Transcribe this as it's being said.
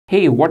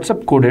Hey, what's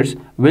up coders?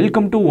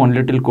 Welcome to One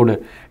Little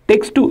Coder.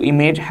 Text to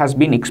image has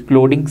been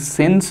exploding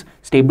since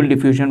Stable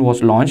Diffusion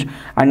was launched,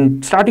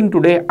 and starting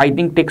today I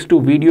think text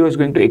to video is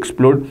going to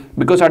explode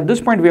because at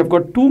this point we have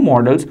got two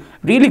models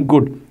really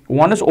good.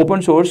 One is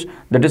open source,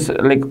 that is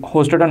like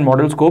hosted on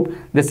Model Scope.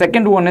 The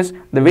second one is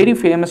the very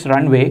famous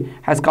Runway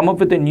has come up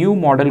with a new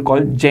model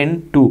called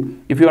Gen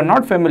 2. If you are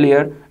not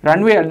familiar,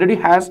 Runway already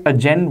has a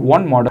Gen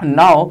 1 model.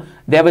 Now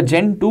they have a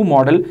Gen 2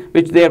 model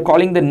which they are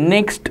calling the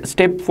next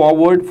step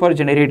forward for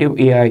generative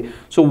AI.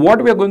 So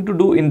what we are going to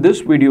do in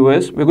this video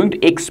is we're going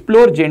to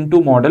explore Gen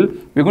 2 model.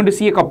 We're going to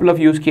see a couple of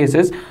use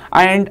cases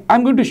and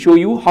I'm going to show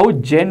you how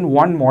Gen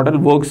 1 model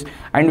works,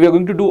 and we're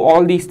going to do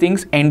all these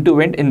things end to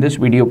end in this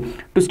video.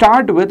 To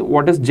start with,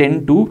 what is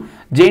Gen 2?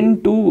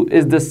 Gen 2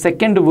 is the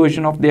second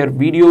version of their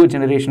video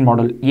generation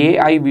model,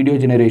 AI video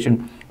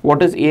generation.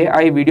 What is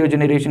AI video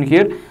generation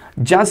here?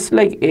 Just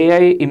like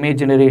AI image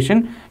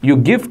generation, you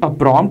give a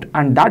prompt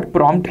and that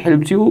prompt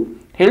helps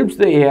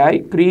the AI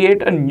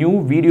create a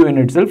new video in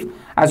itself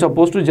as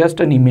opposed to just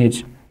an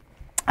image.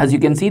 As you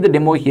can see the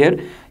demo here,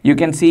 you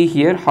can see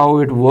here how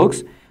it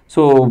works.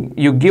 So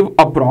you give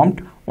a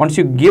prompt. Once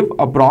you give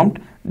a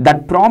prompt,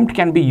 that prompt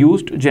can be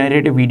used to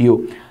generate a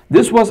video.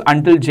 This was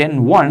until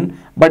Gen 1,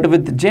 but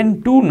with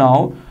Gen 2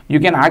 now, you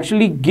can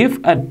actually give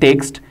a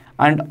text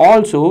and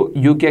also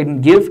you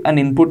can give an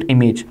input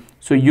image.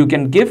 So you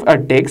can give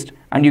a text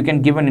and you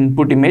can give an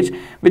input image,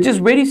 which is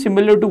very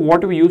similar to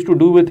what we used to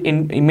do with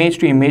image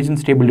to image in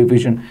Stable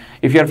Diffusion.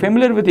 If you are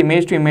familiar with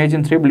image to image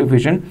in Stable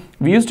Diffusion,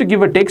 we used to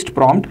give a text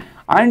prompt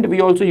and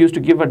we also used to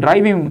give a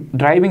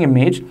driving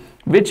image,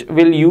 which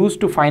we'll use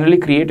to finally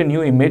create a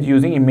new image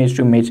using image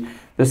to image.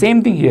 The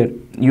same thing here,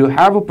 you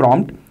have a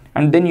prompt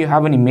and then you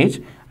have an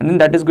image and then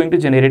that is going to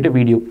generate a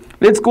video.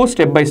 Let's go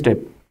step by step.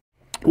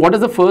 What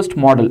is the first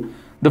model?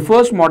 The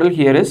first model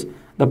here is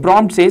the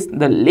prompt says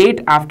the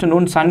late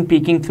afternoon sun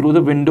peeking through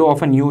the window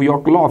of a New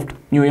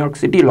York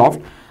City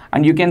loft,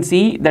 and you can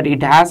see that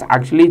it has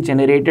actually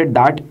generated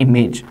that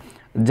image,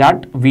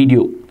 that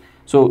video.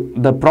 So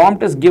the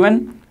prompt is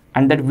given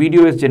and that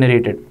video is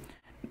generated.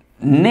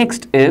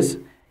 Next is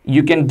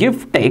you can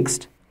give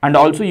text and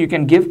also you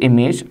can give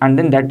image, and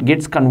then that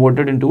gets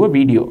converted into a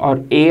video,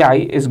 or AI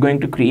is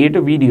going to create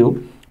a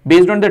video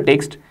based on the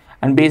text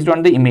and based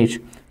on the image.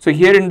 So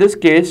here in this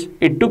case,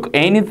 it took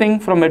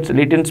anything from its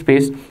latent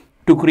space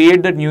to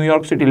create the New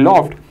York City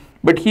loft,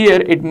 but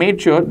here it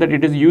made sure that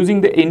it is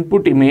using the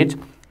input image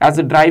as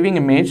a driving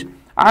image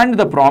and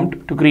the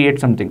prompt to create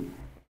something.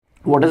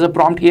 What is the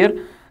prompt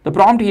here? The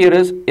prompt here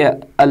is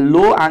a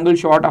low angle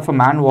shot of a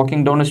man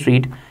walking down a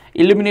street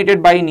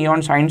illuminated by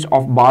neon signs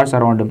of bars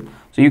around him.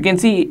 So you can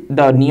see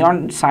the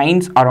neon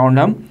signs around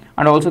him,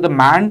 and also the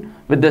man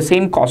with the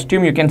same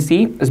costume you can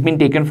see has been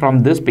taken from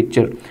this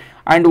picture.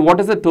 And what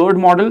is the third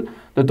model?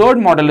 The third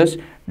model is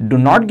do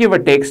not give a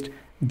text,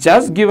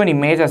 just give an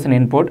image as an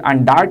input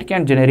and that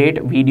can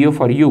generate video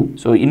for you.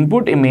 So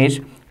input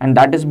image and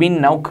that has been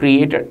now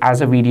created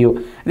as a video.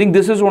 I think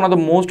this is one of the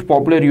most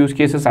popular use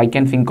cases I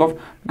can think of,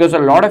 because a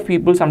lot of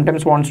people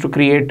sometimes wants to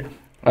create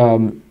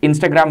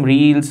Instagram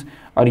reels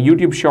or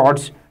YouTube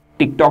shorts,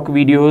 TikTok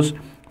videos.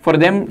 For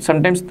them,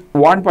 sometimes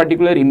one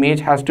particular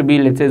image has to be,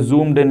 let's say,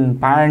 zoomed in,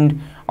 panned,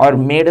 or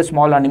made a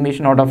small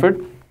animation out of it.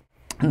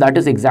 That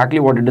is exactly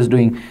what it is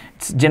doing.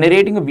 It's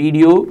generating a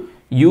video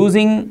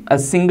using a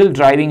single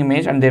driving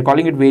image, and they're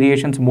calling it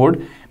variations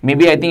mode.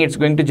 Maybe I think it's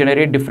going to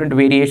generate different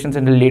variations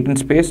in the latent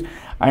space,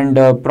 and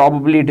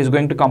probably it is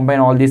going to combine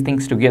all these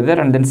things together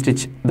and then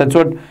stitch. That's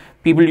what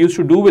people used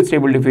to do with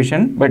Stable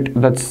Diffusion, but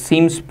that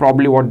seems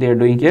probably what they are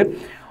doing here.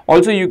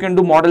 Also, you can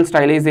do model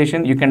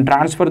stylization. You can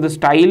transfer the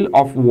style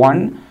of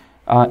one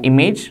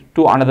image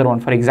to another one.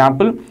 For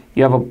example,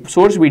 you have a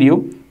source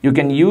video. You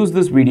can use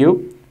this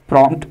video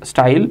prompt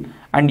style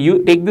and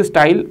you take the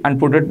style and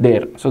put it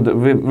there. So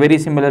very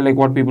similar like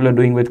what people are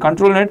doing with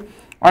ControlNet.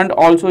 And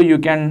also you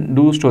can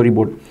do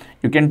Storyboard.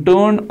 You can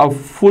turn a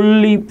full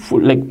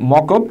like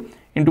mock-up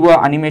into an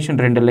animation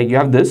render. Like you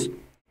have this,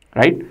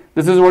 right?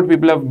 This is what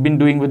people have been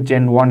doing with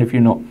Gen 1, if you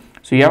know.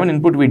 So you have an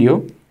input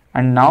video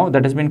and now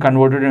that has been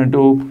converted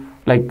into,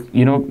 like,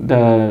 you know,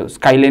 the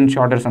skyline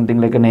shot or something,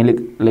 like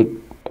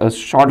a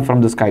shot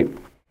from the sky.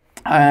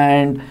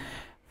 And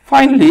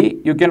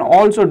finally, you can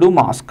also do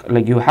mask.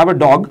 Like you have a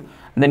dog,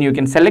 and then you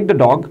can select the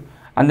dog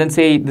and then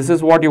say this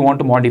is what you want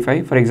to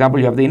modify. For example,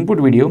 you have the input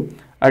video,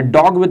 a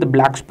dog with the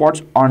black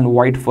spots on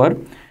white fur.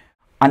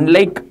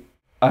 Unlike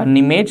an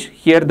image,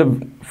 here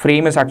the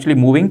frame is actually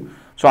moving.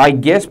 So I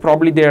guess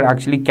probably they are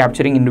actually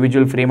capturing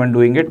individual frame and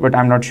doing it, but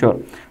I'm not sure.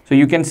 So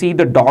you can see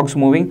the dogs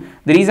moving.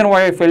 The reason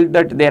why I felt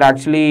that they're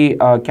actually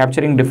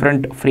capturing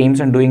different frames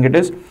and doing it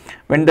is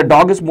when the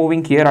dog is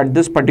moving here at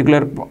this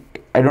particular,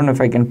 I don't know if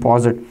I can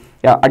pause it.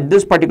 Yeah, at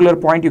this particular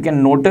point, you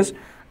can notice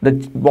the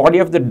body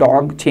of the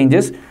dog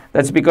changes.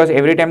 That's because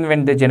every time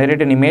when they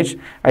generate an image,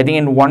 I think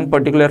in one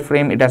particular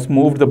frame, it has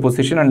moved the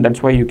position, and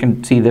that's why you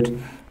can see that.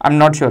 I'm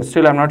not sure.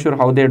 Still, I'm not sure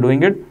how they're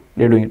doing it.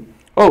 They're doing it.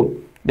 Oh,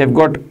 they've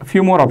got a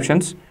few more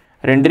options.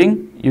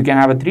 Rendering, you can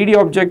have a 3D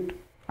object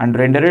and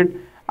render it,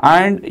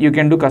 and you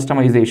can do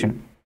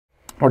customization.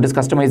 What is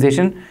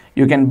customization?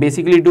 You can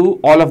basically do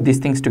all of these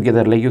things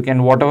together. Like you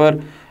can,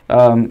 whatever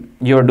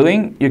you're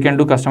doing, you can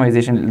do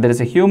customization. There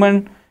is a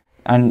human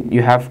and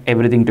you have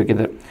everything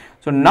together.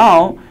 So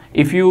now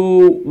if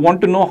you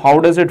want to know how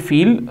does it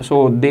feel,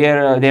 so they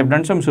have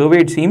done some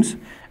survey, it seems,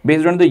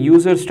 based on the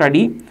user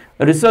study.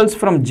 Results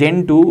from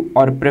Gen 2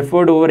 are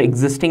preferred over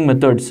existing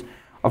methods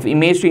of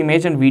image to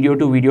image and video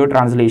to video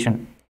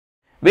translation.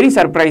 Very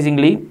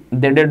surprisingly,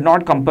 they did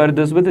not compare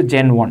this with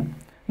Gen 1.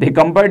 They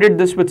compared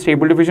this with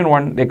Stable Diffusion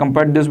 1, they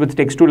compared this with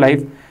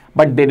Text-to-Live,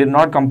 but they did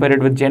not compare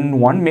it with Gen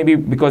 1, maybe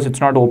because it's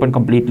not open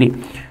completely.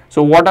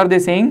 So what are they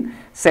saying?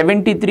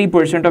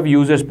 73% of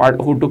users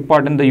who took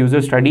part in the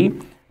user study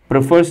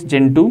prefers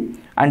Gen 2,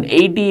 and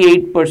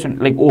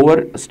 88% like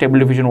over Stable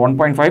Diffusion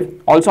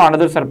 1.5. Also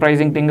another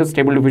surprising thing is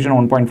Stable Diffusion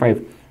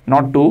 1.5,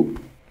 not 2,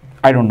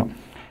 I don't know.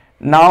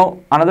 Now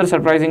another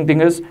surprising thing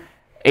is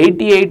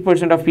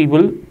 88% of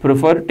people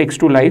prefer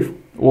Text-to-Live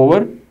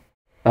over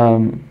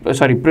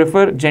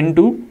prefer Gen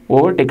 2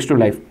 over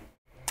Text-to-Live.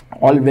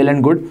 All well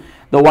and good.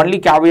 The only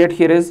caveat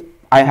here is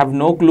I have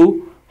no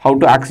clue how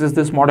to access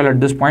this model at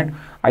this point.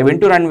 I went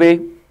to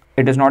Runway,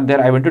 it is not there.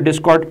 I went to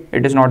Discord,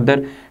 it is not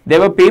there. They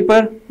have a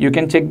paper, you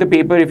can check the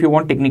paper if you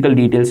want technical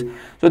details.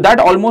 So that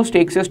almost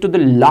takes us to the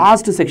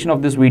last section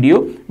of this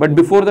video. But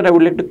before that, I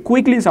would like to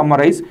quickly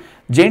summarize.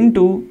 Gen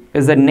 2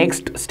 is the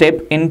next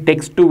step in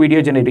text to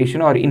video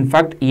generation, or in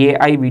fact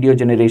AI video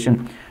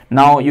generation.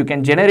 Now you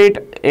can generate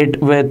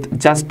it with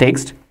just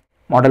text,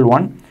 model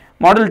 1.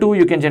 Model 2,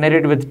 you can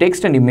generate with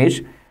text and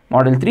image.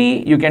 Model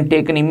 3, you can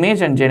take an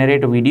image and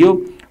generate a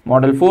video.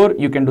 Model 4,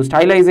 you can do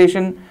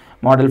stylization.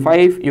 Model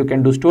 5, you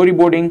can do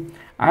storyboarding.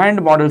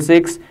 And model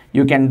 6,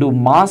 you can do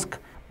mask.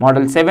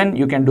 Model 7,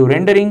 you can do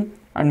rendering.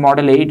 And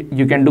model 8,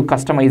 you can do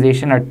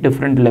customization at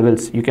different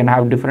levels. You can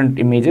have different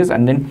images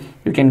and then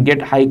you can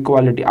get high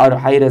quality or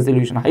high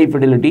resolution, high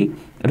fidelity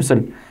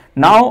result.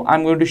 Now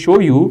I'm going to show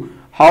you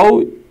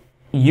how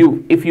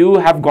if you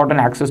have gotten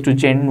access to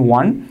Gen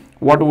 1,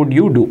 what would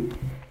you do?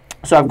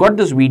 So I've got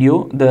this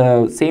video,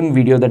 the same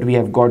video that we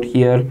have got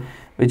here,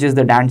 which is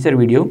the dancer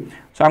video.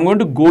 So I'm going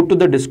to go to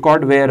the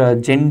Discord where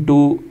Gen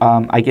 2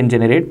 I can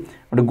generate.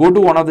 I'm going to go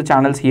to one of the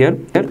channels here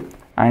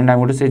and I'm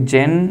going to say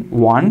Gen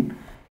 1.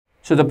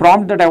 So the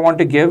prompt that I want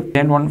to give,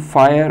 Gen 1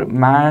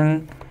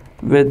 fireman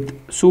with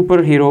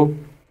superhero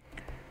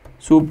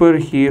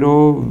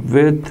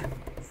with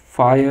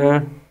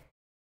fire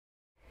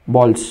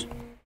balls.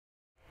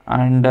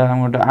 And I'm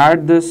going to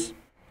add this,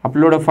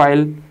 upload a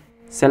file,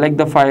 select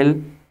the file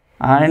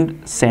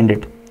and send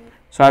it.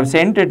 So I've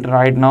sent it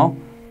right now.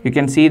 You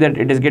can see that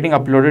it is getting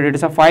uploaded. It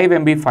is a 5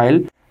 MB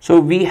file. So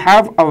we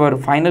have our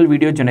final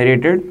video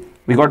generated.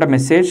 We got a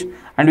message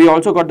and we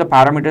also got the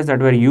parameters that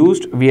were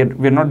used.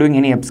 We're not doing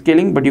any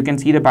upscaling, but you can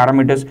see the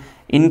parameters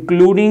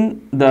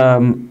including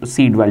the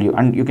seed value,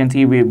 and you can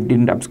see we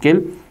didn't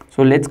upscale.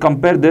 So let's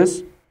compare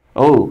this.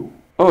 Oh,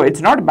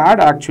 it's not bad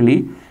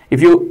actually.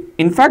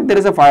 In fact, there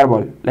is a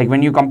fireball. Like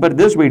when you compare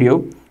this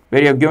video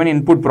where you have given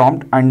input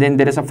prompt and then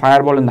there is a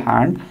fireball in the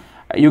hand,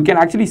 you can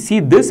actually see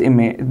this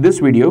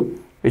video,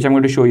 which I'm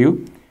going to show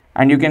you,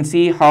 and you can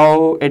see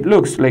how it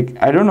looks like.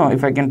 I don't know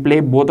if I can play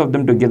both of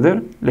them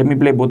together. Let me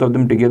play both of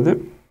them together.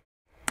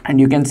 And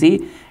you can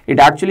see it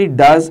actually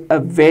does a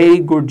very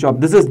good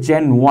job. This is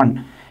Gen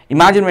 1.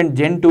 Imagine when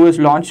Gen 2 is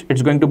launched,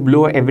 it's going to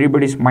blow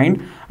everybody's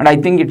mind. And I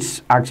think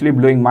it's actually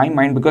blowing my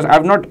mind because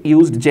I've not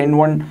used Gen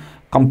 1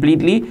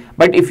 completely.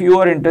 But if you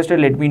are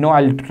interested, let me know.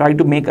 I'll try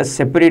to make a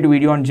separate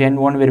video on Gen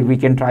 1 where we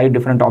can try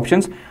different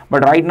options.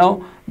 But right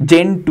now,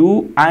 Gen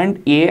 2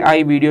 and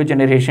AI video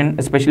generation,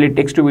 especially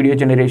text to video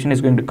generation, is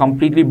going to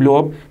completely blow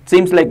up. It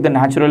seems like the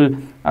natural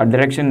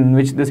direction in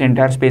which this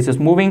entire space is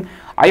moving.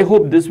 I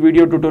hope this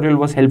video tutorial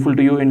was helpful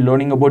to you in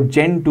learning about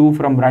Gen 2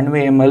 from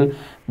Runway ML,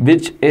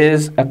 which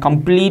is a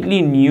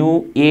completely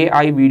new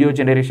AI video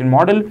generation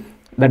model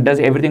that does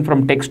everything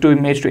from text to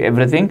image to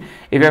everything.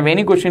 If you have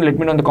any question, let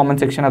me know in the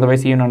comment section.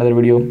 Otherwise, see you in another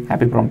video.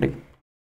 Happy prompting.